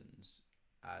seconds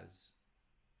as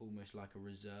almost like a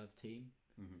reserve team,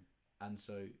 and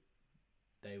so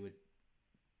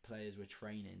players were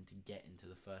training to get into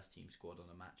the first team squad on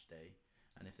a match day,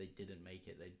 and if they didn't make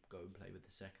it, they'd go and play with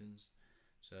the seconds.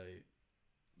 So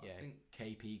yeah, I think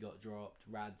KP got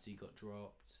dropped, Radzi got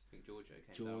dropped. I think Giorgio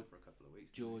came down for a couple of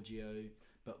weeks. Giorgio,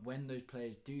 but when those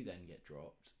players do then get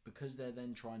dropped, because they're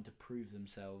then trying to prove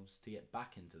themselves to get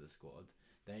back into the squad,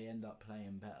 they end up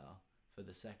playing better for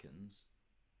the seconds,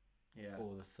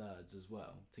 or the thirds as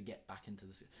well, to get back into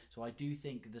the. So I do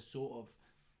think the sort of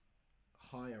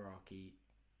hierarchy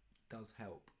does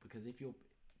help, because if you're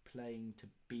playing to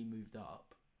be moved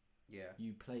up,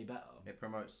 you play better. It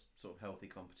promotes sort of healthy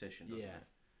competition, doesn't it?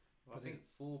 Well, I think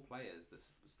 4 players that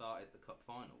started the cup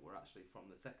final were actually from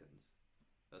the seconds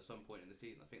at some point in the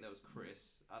season. I think there was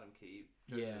Chris, Adam Keep,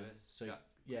 Joe Lewis, Jack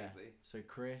Cleveley. So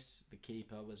Chris, the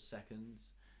keeper, was seconds.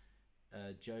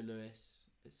 Joe Lewis,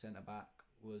 at centre back,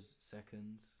 was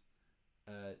seconds.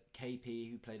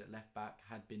 KP, who played at left back,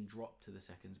 had been dropped to the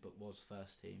seconds but was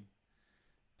first team.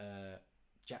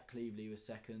 Jack Cleveley was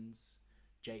seconds.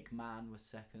 Jake Mann was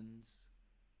seconds.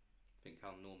 I think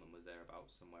Callum Norman was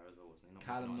thereabouts somewhere as well, wasn't he?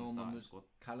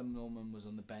 Callum Norman was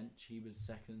on the bench. He was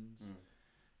seconds.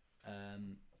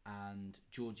 And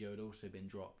Giorgio had also been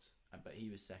dropped but he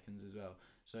was seconds as well.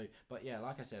 So, but yeah,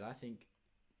 like I said, I think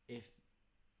if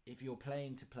you're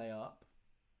playing to play up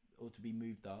or to be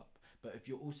moved up, but if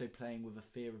you're also playing with a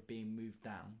fear of being moved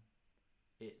down,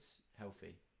 it's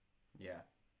healthy. Yeah.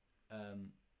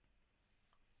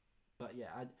 But yeah,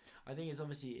 I think it's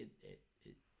obviously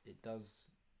it does.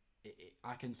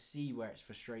 I can see where it's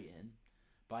frustrating,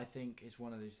 but I think it's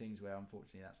one of those things where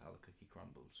unfortunately that's how the cookie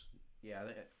crumbles. Yeah, I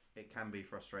think it can be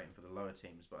frustrating for the lower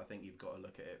teams, but I think you've got to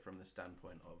look at it from the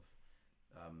standpoint of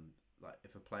like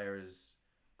if a player has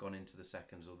gone into the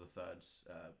seconds or the thirds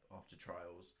after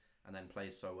trials and then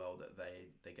plays so well that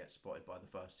they get spotted by the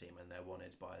first team and they're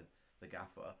wanted by the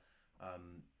gaffer.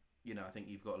 I think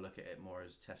you've got to look at it more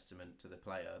as testament to the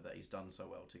player that he's done so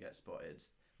well to get spotted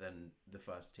than the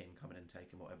first team coming and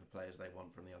taking whatever players they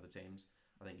want from the other teams.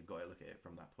 I think you've got to look at it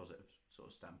from that positive sort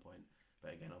of standpoint.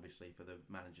 But again, obviously for the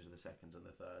managers of the seconds and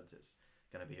the thirds, it's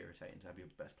going to be irritating to have your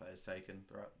best players taken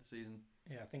throughout the season.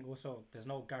 Yeah, I think also there's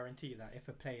no guarantee that if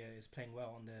a player is playing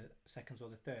well on the seconds or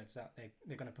the thirds, that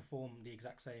they're going to perform the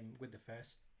exact same with the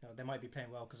first. They might be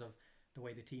playing well because of the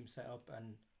way the team's set up,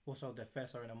 and also the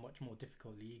first are in a much more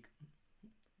difficult league.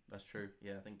 That's true.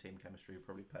 Yeah, I think team chemistry will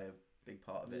probably play a big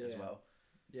part of it as well.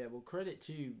 Yeah, well, credit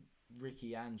to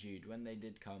Ricky and Jude. When they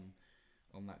did come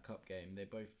on that cup game, they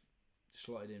both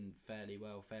slotted in fairly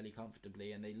well, fairly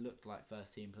comfortably, and they looked like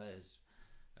first team players.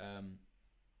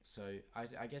 So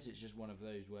I guess it's just one of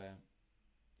those where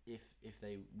if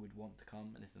they would want to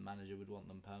come and if the manager would want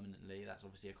them permanently, that's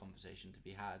obviously a conversation to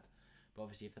be had. But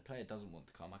obviously if the player doesn't want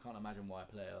to come, I can't imagine why a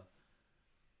player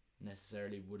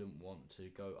necessarily wouldn't want to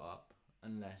go up,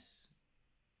 unless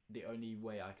the only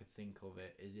way I could think of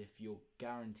it is if you're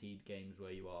guaranteed games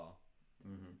where you are.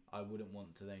 I wouldn't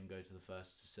want to then go to the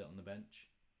first to sit on the bench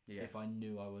if I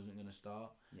knew I wasn't going to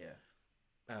start.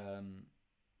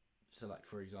 So like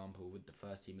for example, with the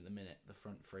first team at the minute, the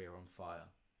front three are on fire.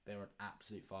 They're on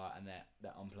absolute fire and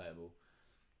they're unplayable,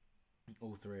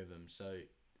 all three of them. So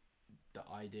the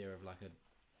idea of like a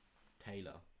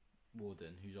Taylor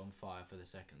Warden who's on fire for the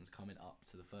seconds coming up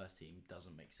to the first team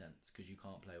doesn't make sense because you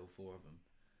can't play all four of them.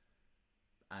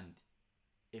 And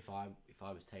if I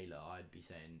was Taylor, I'd be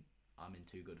saying I'm in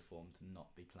too good a form to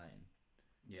not be playing.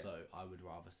 So I would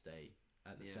rather stay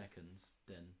at the seconds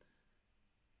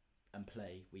and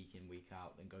play week in, week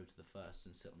out than go to the first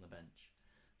and sit on the bench,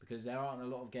 because there aren't a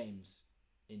lot of games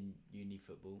in uni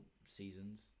football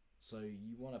seasons, so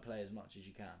you want to play as much as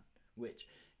you can, which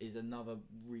is another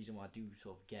reason why I do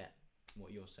sort of get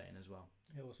what you're saying as well.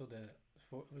 Also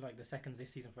the seconds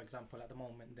this season, for example, at the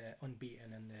moment they're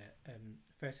unbeaten and they're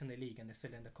first in the league and they're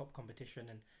still in the cup competition,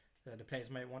 and the players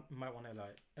might want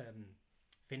to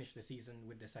finish the season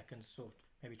with the seconds, sort of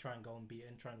maybe try and go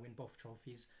unbeaten, try and win both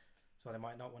trophies. So they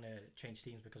might not want to change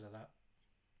teams because of that.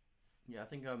 Yeah, I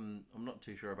think I'm not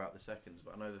too sure about the seconds,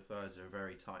 but I know the thirds are a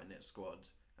very tight-knit squad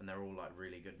and they're all like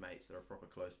really good mates. They're a proper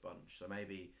close bunch. So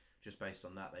maybe just based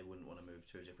on that, they wouldn't want to move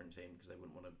to a different team because they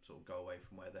wouldn't want to sort of go away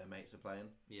from where their mates are playing.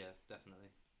 Yeah,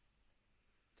 definitely.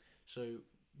 So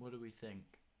what do we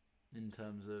think in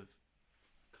terms of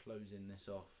closing this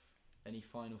off? Any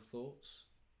final thoughts?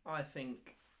 I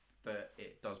think that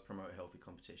it does promote healthy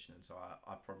competition, and so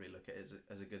I probably look at it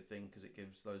as a good thing because it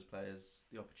gives those players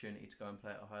the opportunity to go and play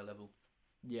at a high level.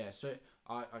 Yeah, so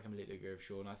I completely agree with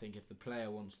Sean. I think if the player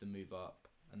wants to move up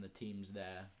and the team's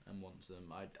there and wants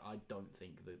them, I don't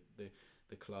think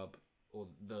the club or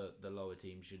the lower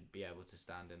team should be able to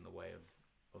stand in the way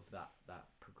of that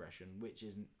progression, which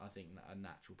is, I think, a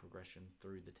natural progression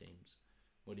through the teams.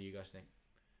 What do you guys think?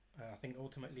 I think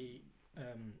ultimately,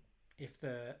 if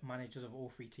the managers of all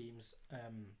three teams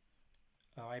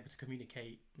are able to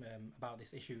communicate about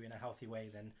this issue in a healthy way,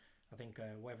 then I think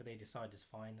whatever they decide is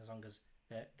fine, as long as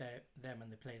them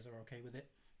and the players are okay with it.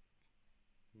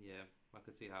 Yeah, I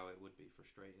could see how it would be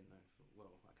frustrating though.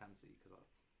 I can see because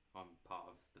I'm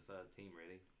part of the third team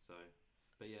really. So,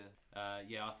 but yeah,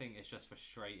 I think it's just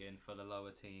frustrating for the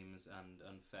lower teams and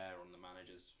unfair on the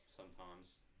managers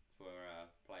sometimes for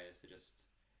players to just.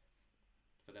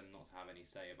 For them not to have any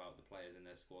say about the players in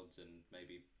their squads and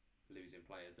maybe losing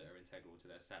players that are integral to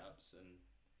their setups and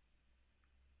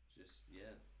just,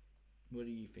 What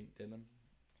do you think, Dylan?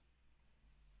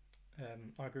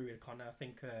 I agree with Connor. I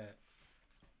think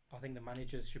the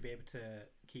managers should be able to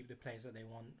keep the players that they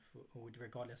want,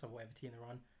 regardless of whatever team they're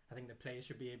on. I think the players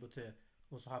should be able to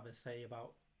also have a say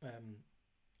about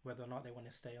whether or not they want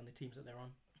to stay on the teams that they're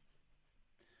on.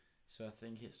 So I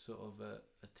think it's sort of a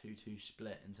 2-2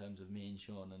 split in terms of me and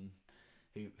Sean and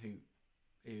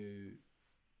who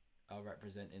are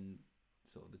representing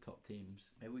sort of the top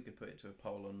teams. Maybe we could put it to a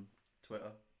poll on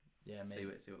Twitter. Yeah,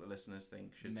 maybe. See what the listeners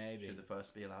think. Should the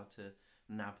first be allowed to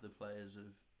nab the players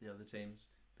of the other teams.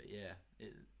 But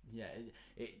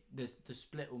the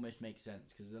split almost makes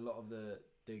sense because a lot of the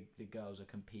girls are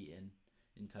competing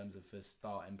in terms of for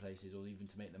starting places or even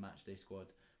to make the matchday squad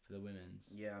for the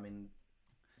women's. Yeah, I mean,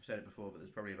 I've said it before, but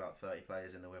there's probably about 30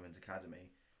 players in the women's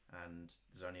academy, and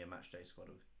there's only a matchday squad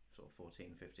of sort of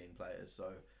 14, 15 players.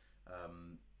 So,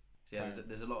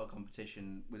 there's a lot of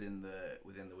competition within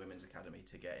the women's academy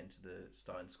to get into the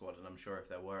starting squad, and I'm sure if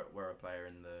there were a player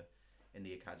in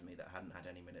the academy that hadn't had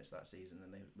any minutes that season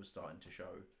and they were starting to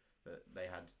show that they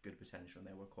had good potential and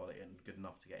they were quality and good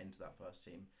enough to get into that first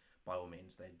team, by all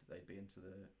means they'd be into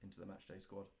the matchday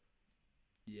squad.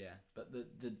 Yeah, but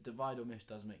the divide almost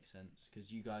does make sense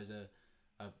because you guys are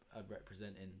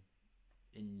representing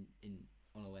in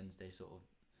on a Wednesday sort of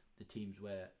the teams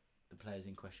where the players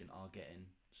in question are getting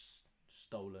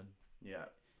stolen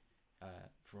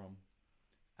from,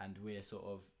 and we're sort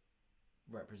of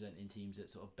representing teams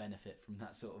that sort of benefit from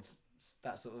that sort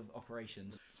of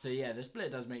operations. So yeah, the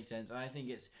split does make sense, and I think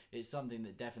it's something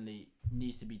that definitely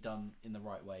needs to be done in the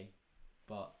right way.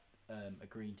 But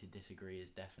agreeing to disagree is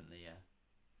definitely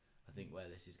I think where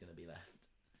this is going to be left.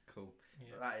 Cool.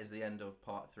 Yeah. That is the end of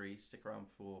part 3. Stick around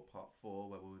for part 4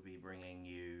 where we'll be bringing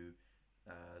you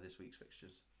this week's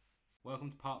fixtures.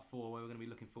 Welcome to part 4 where we're going to be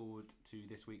looking forward to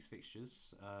this week's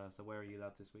fixtures. So where are you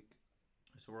lads this week?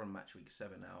 So we're on match week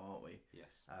 7 now, aren't we?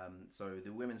 Yes. So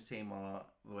the women's team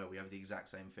we have the exact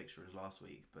same fixture as last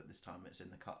week, but this time it's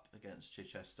in the cup against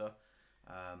Chichester.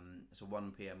 It's a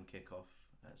 1 p.m. kickoff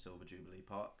at Silver Jubilee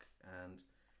Park, and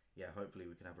hopefully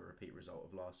we can have a repeat result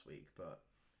of last week. But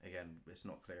again, it's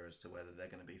not clear as to whether they're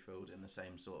going to be filled in the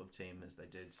same sort of team as they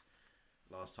did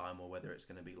last time, or whether it's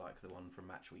going to be like the one from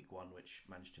match week 1, which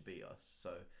managed to beat us.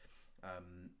 So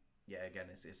again,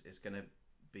 it's going to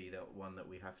be the one that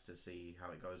we have to see how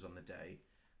it goes on the day.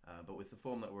 But with the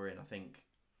form that we're in, I think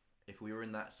if we were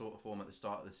in that sort of form at the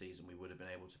start of the season, we would have been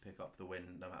able to pick up the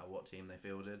win no matter what team they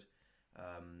fielded.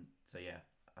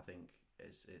 I think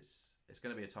it's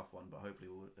going to be a tough one, but hopefully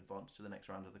we'll advance to the next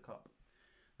round of the cup.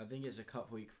 I think it's a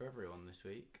cup week for everyone this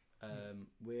week.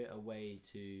 We're away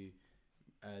to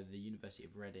the University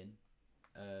of Reading,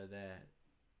 their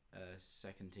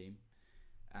second team,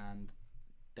 and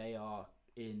they are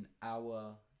in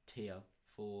our tier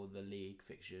for the league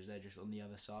fixtures. They're just on the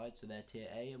other side, so they're tier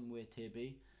A and we're tier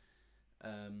B.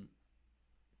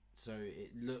 So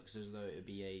it looks as though it would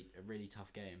be a really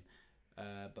tough game.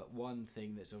 But one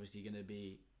thing that's obviously going to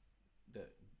be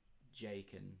that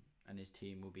Jake and his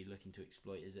team will be looking to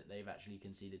exploit is that they've actually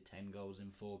conceded 10 goals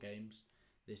in 4 games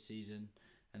this season,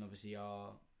 and obviously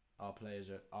our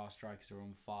strikers are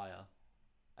on fire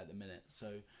at the minute.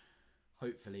 So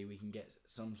hopefully we can get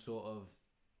some sort of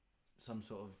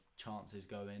chances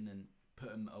going and put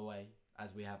them away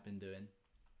as we have been doing,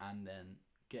 and then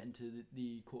get into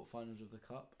the quarterfinals of the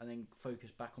cup, and then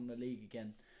focus back on the league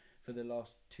again for the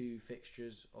last 2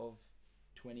 fixtures of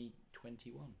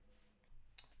 2021.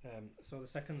 So the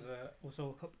second's also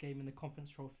a cup game in the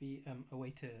Conference Trophy away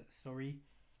to Surrey,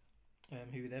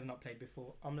 who they've not played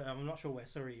before. I'm not sure where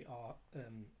Surrey are.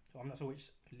 I'm not sure which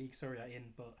league Surrey are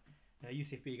in, but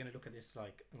UCFB are going to look at this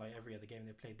like every other game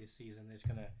they played this season. They're just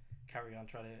going to carry on,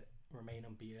 try to remain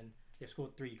unbeaten. They've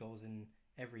scored 3 goals in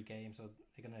every game, so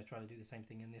they're going to try to do the same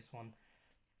thing in this one.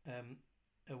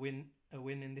 A win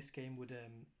in this game would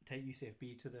take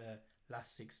UCFB to the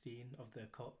last 16 of the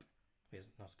cup.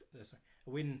 A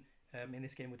win in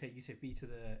this game would take UCFB to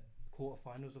the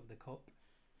quarterfinals of the cup.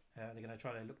 They're going to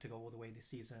try to look to go all the way this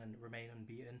season and remain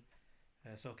unbeaten.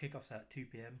 So kickoff's at 2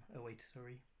 p.m. away to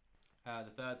Surrey.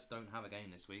 The thirds don't have a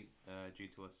game this week due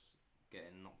to us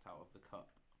getting knocked out of the cup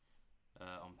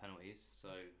on penalties. So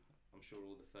I'm sure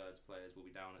all the thirds players will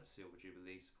be down at Silver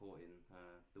Jubilee supporting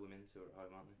the women's who are at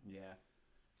home, aren't they? Yeah.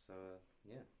 So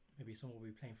maybe some will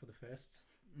be playing for the firsts.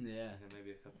 Yeah. And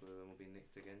maybe a couple of them will be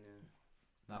nicked again. Yeah.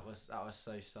 That was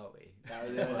so salty. That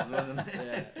was wasn't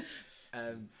it?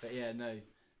 Yeah. But yeah, no.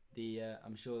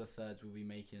 I'm sure the thirds will be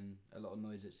making a lot of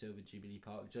noise at Silver Jubilee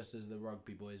Park, just as the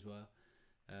rugby boys were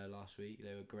last week.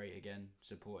 They were great again,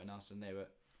 supporting us, and they were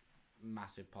a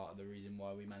massive part of the reason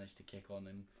why we managed to kick on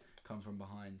and come from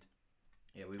behind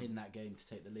in that game to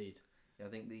take the lead. Yeah, I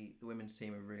think the women's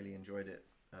team have really enjoyed it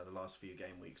the last few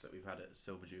game weeks that we've had at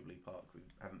Silver Jubilee Park. We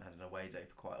haven't had an away day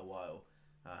for quite a while,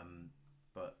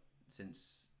 but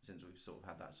since we've sort of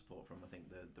had that support from, I think,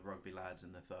 the rugby lads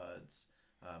and the thirds,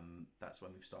 that's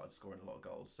when we've started scoring a lot of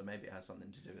goals. So maybe it has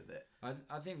something to do with it.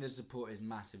 I think the support is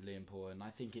massively important. I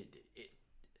think it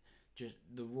just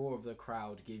the roar of the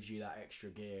crowd gives you that extra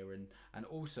gear, and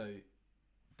also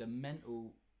the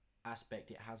mental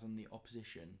aspect it has on the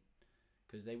opposition,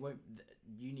 because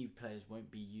uni players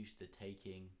won't be used to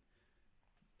taking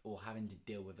or having to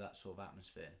deal with that sort of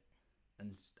atmosphere,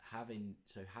 and having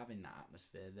that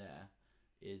atmosphere there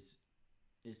is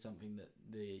something that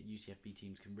the UCFB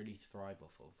teams can really thrive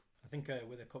off of. I think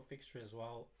with the cup fixture as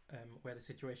well, where the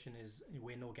situation is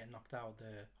win or get knocked out,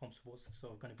 the home support's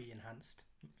sort of going to be enhanced.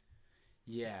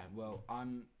 Yeah, well,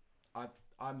 I'm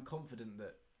confident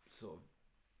that sort of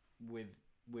with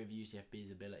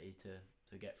UCFB's ability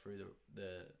to get through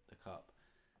the cup,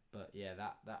 but yeah,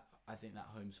 that I think that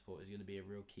home support is going to be a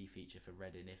real key feature for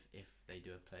Reading if they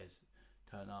do have players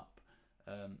turn up,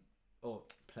 or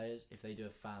players if they do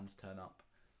have fans turn up.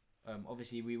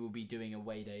 Obviously, we will be doing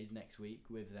away days next week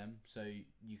with them, so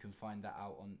you can find that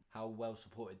out on how well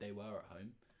supported they were at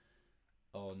home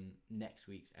on next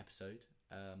week's episode.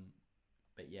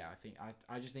 But yeah,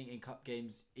 I just think in cup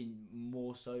games, in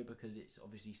more so because it's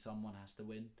obviously someone has to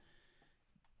win,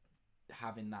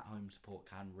 having that home support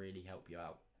can really help you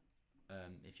out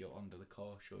if you're under the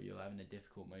cosh or you're having a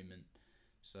difficult moment.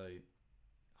 So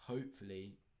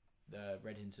hopefully the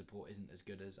Reading support isn't as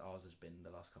good as ours has been the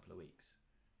last couple of weeks.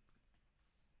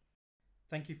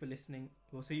 Thank you for listening.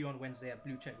 We'll see you on Wednesday at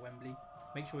Blue Check Wembley.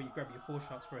 Make sure you grab your 4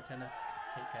 shots for a tenner.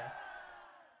 Take care.